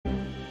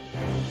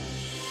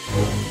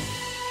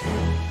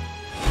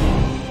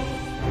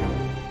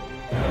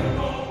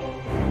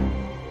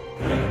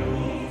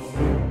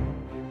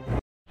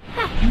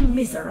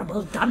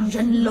miserable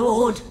dungeon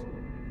lord!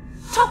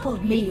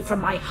 Toppled me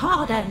from my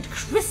hard-earned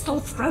crystal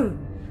throne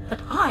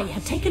that I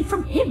had taken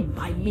from him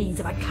by means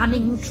of a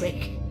cunning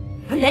trick,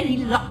 and then he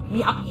locked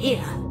me up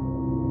here.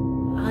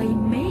 I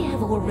may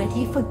have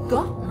already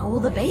forgotten all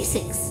the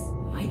basics.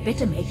 I'd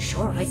better make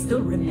sure I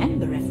still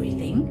remember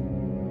everything.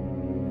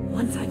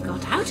 Once I've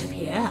got out of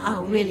here,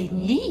 I'll really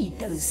need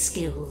those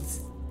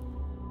skills.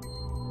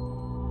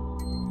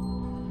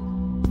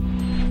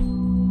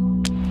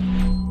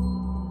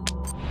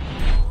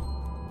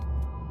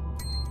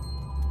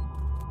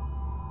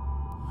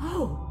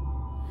 Oh,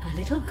 a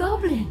little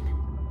goblin.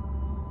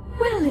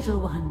 Well, little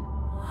one,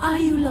 are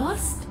you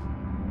lost?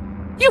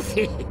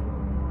 Yuffie!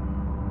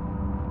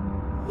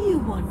 You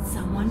want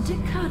someone to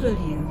cuddle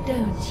you,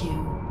 don't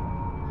you?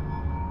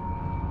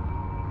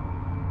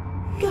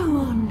 Go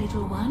on,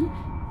 little one.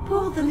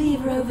 Pull the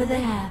lever over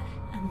there,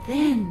 and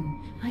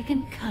then I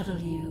can cuddle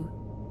you.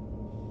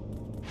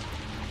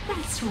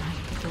 That's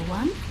right, little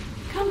one.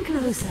 Come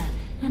closer,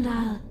 and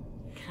I'll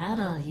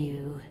cuddle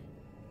you.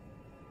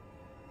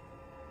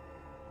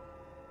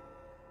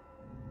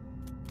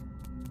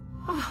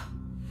 Ah,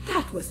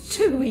 that was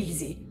too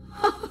easy.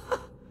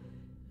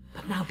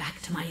 But now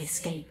back to my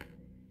escape.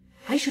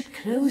 I should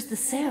close the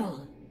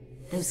cell.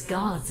 Those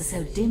guards are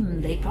so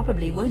dim they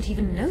probably won't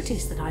even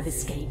notice that I've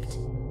escaped.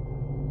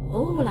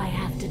 All I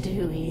have to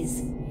do is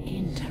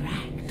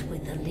interact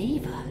with the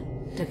lever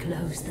to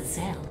close the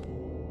cell.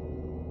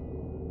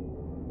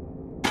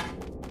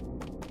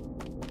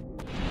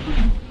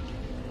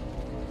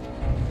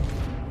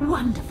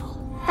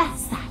 Wonderful,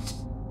 that's that.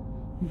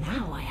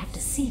 Now I have to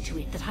see to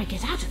it that I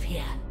get out of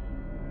here.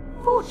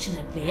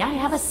 Fortunately, I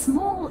have a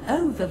small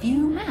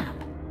overview map.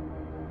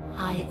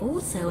 I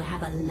also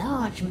have a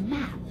large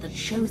map that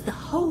shows the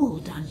whole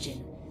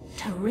dungeon.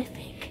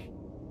 Terrific.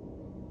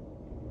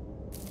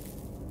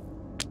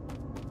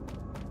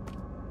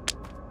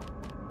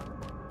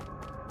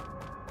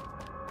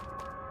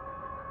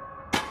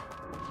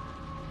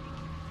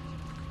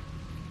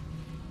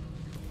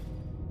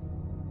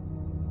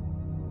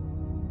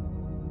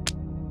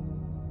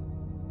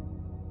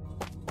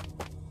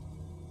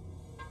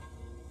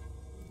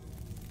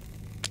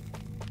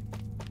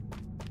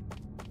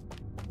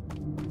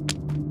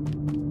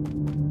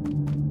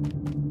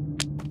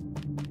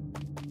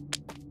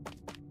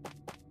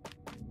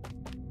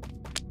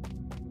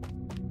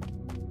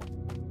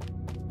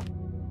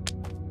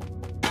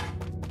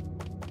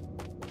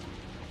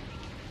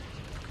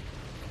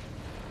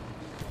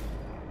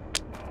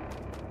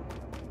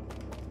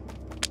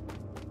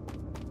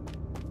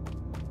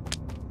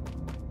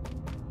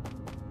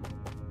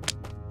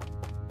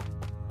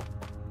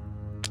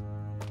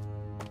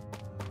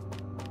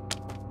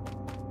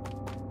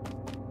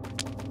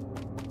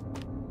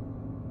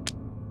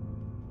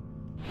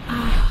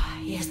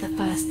 Here's the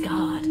first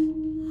guard.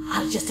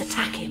 I'll just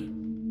attack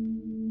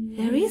him.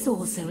 There is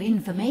also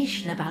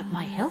information about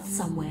my health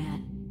somewhere.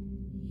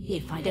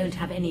 If I don't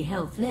have any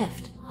health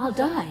left, I'll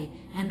die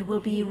and will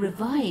be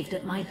revived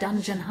at my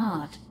dungeon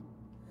heart.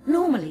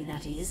 Normally,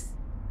 that is.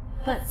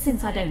 But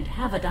since I don't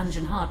have a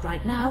dungeon heart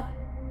right now,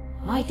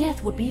 my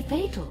death would be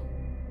fatal.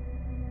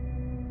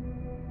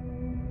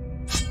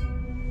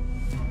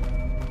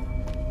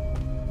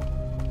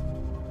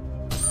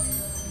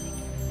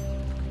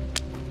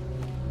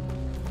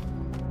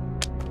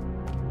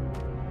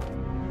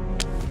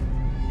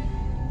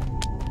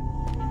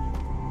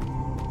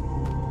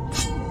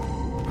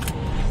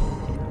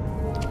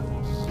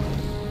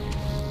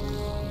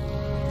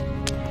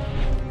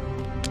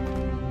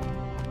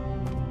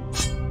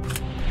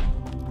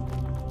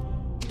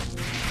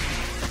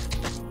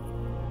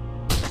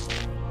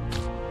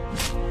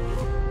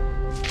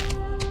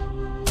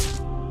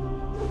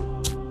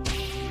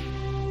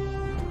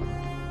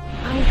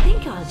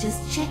 I'll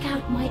just check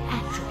out my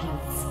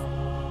attributes.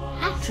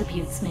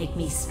 Attributes make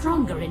me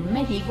stronger in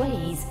many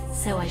ways,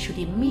 so I should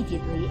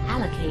immediately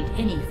allocate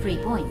any free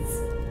points.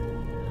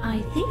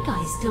 I think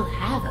I still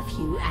have a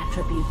few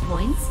attribute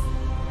points.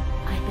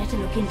 I'd better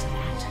look into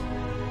that.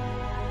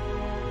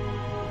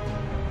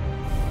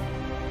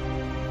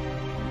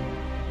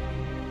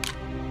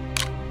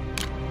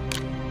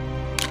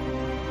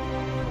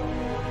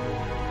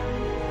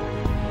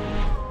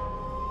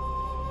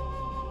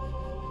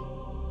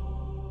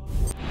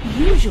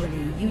 Usually,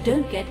 you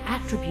don't get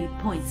attribute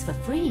points for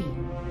free.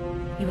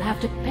 You have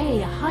to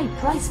pay a high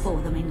price for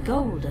them in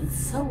gold and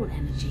soul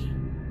energy.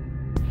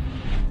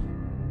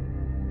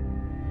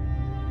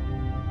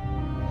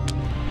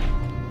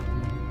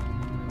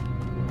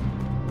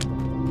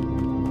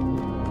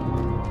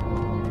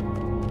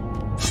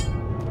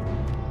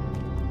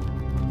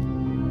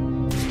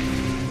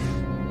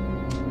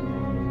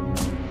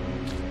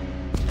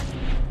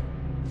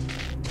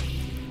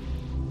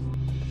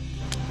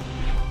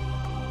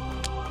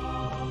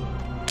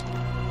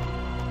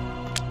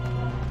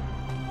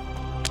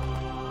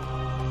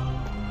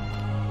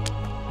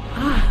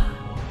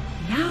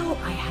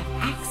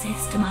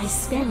 To my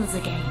spells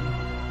again.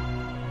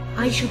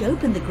 I should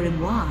open the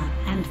grimoire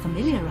and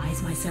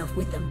familiarize myself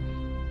with them.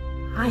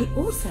 I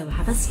also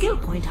have a skill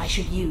point I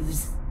should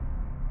use.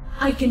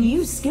 I can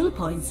use skill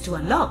points to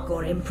unlock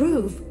or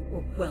improve,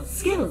 well,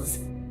 skills.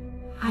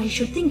 I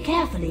should think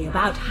carefully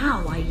about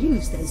how I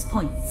use those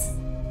points.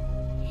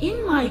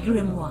 In my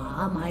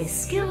grimoire, my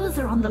skills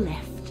are on the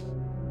left.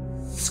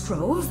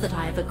 Scrolls that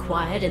I have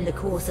acquired in the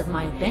course of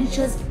my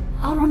adventures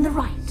are on the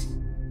right.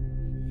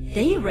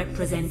 They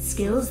represent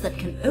skills that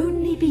can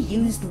only be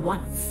used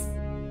once.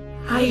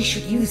 I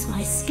should use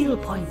my skill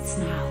points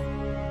now.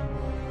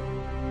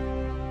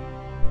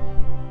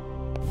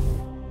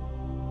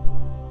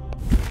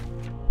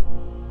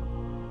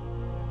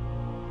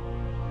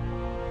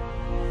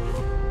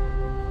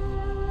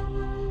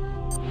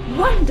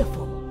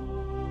 Wonderful!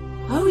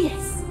 Oh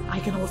yes, I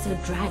can also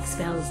drag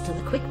spells to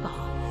the quick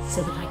bar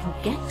so that I can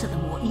get to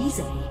them more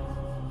easily.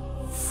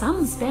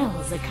 Some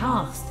spells are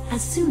cast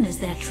as soon as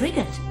they're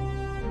triggered.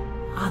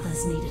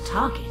 Others need a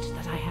target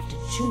that I have to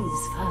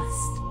choose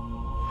first.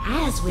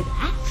 As with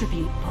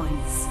attribute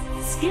points,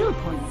 skill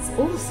points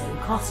also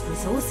cost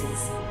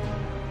resources.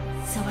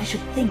 So I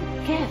should think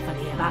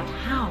carefully about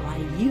how I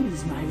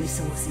use my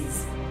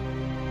resources.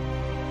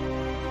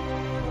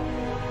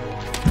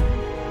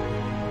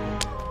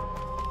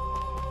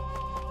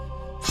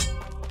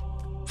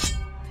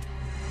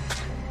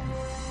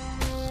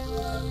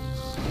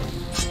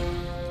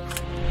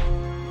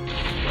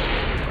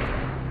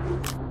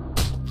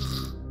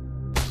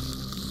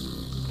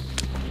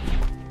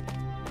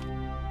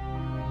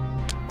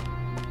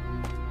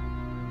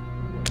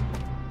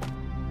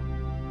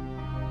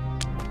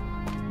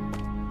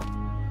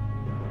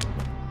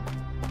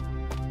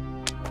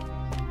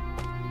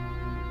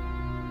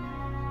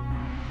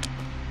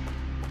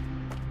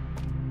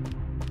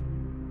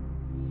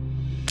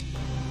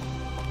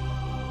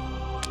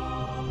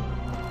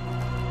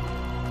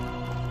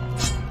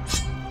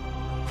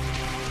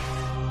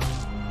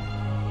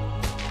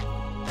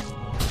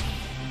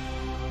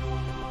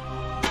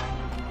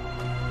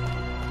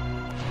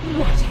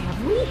 What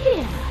have we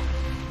here?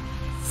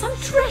 Some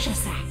treasure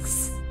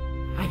sacks.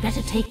 I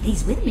better take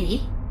these with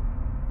me.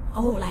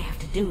 All I have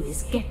to do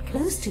is get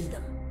close to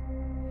them.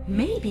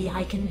 Maybe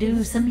I can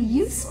do some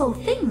useful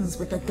things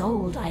with the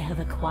gold I have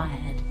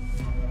acquired.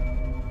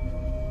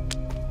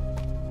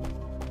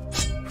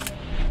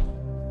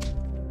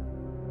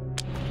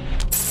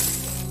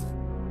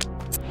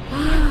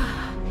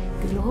 Ah,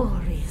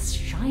 glorious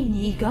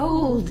shiny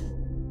gold.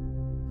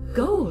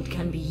 Gold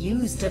can be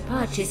used to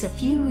purchase a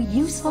few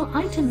useful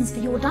items for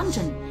your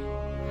dungeon,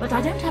 but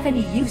I don't have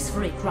any use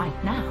for it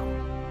right now.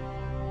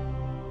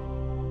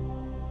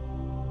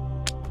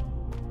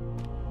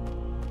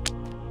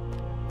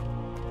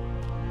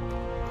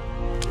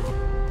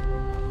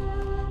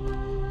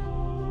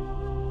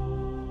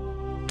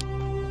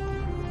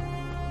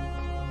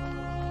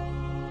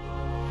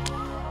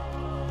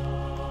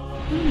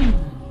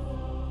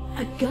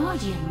 A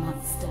guardian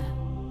monster.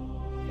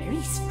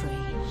 Very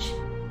strange.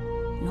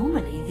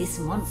 Normally, this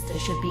monster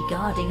should be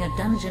guarding a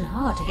dungeon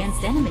heart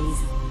against enemies.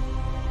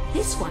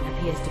 This one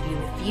appears to be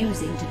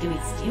refusing to do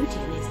its duty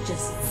and is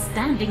just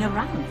standing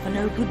around for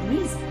no good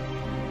reason.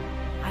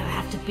 I'll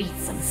have to beat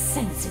some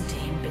sense into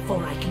him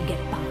before I can get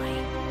by.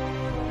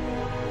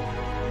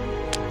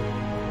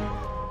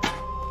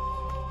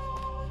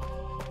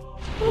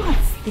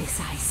 What's this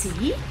I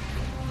see?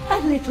 A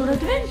little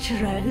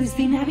adventurer who's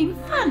been having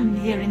fun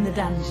here in the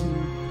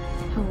dungeon.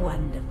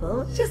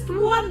 Wonderful, just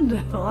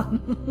wonderful.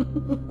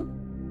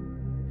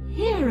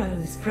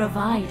 Heroes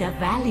provide a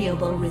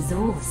valuable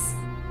resource.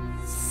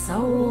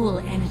 Soul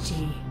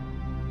energy.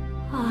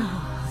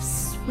 Ah,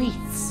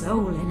 sweet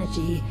soul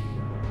energy.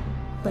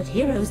 But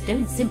heroes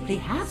don't simply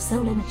have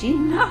soul energy,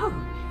 no.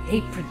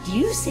 They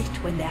produce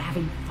it when they're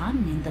having fun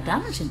in the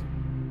dungeon.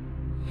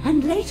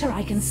 And later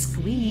I can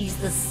squeeze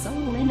the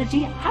soul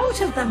energy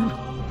out of them.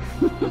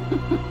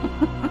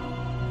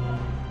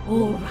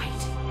 All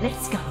right,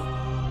 let's go.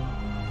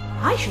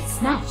 I should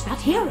snatch that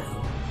hero.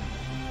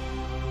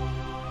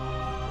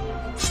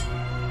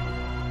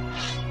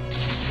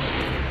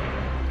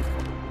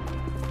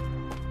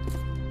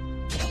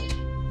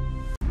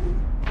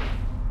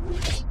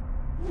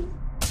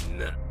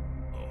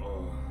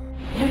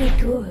 Very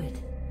good.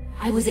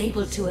 I was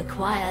able to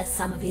acquire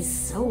some of his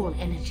soul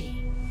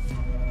energy.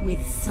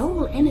 With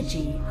soul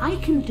energy, I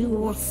can do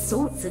all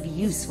sorts of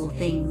useful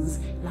things,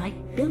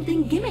 like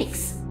building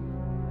gimmicks.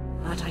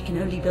 But I can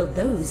only build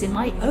those in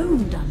my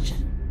own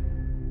dungeon.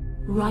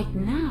 Right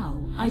now,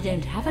 I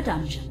don't have a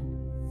dungeon,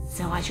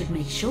 so I should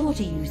make sure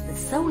to use the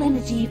soul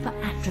energy for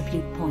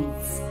attribute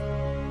points.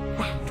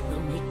 That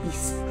will make me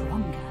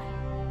stronger.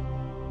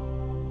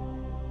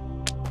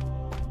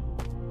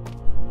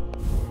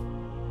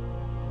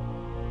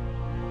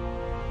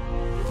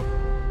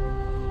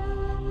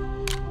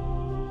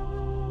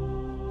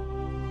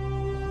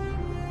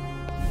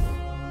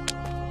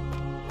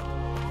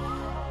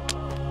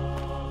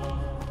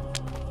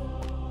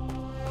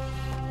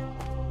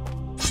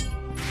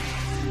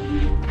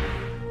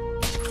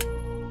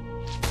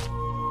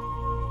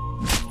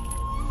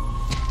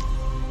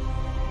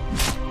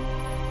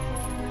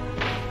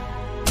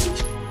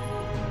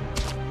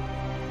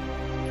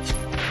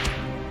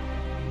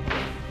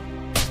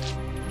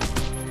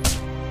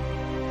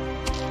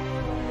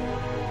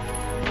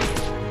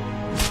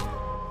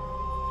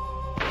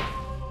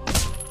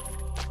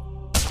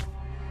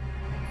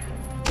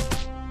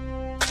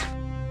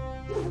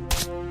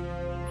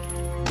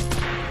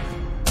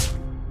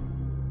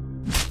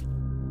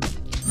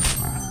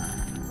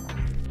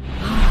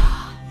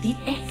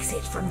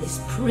 exit from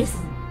this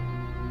prison.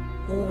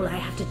 All I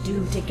have to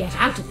do to get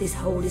out of this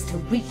hole is to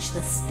reach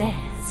the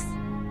stairs.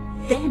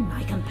 Then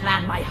I can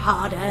plan my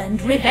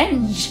hard-earned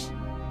revenge.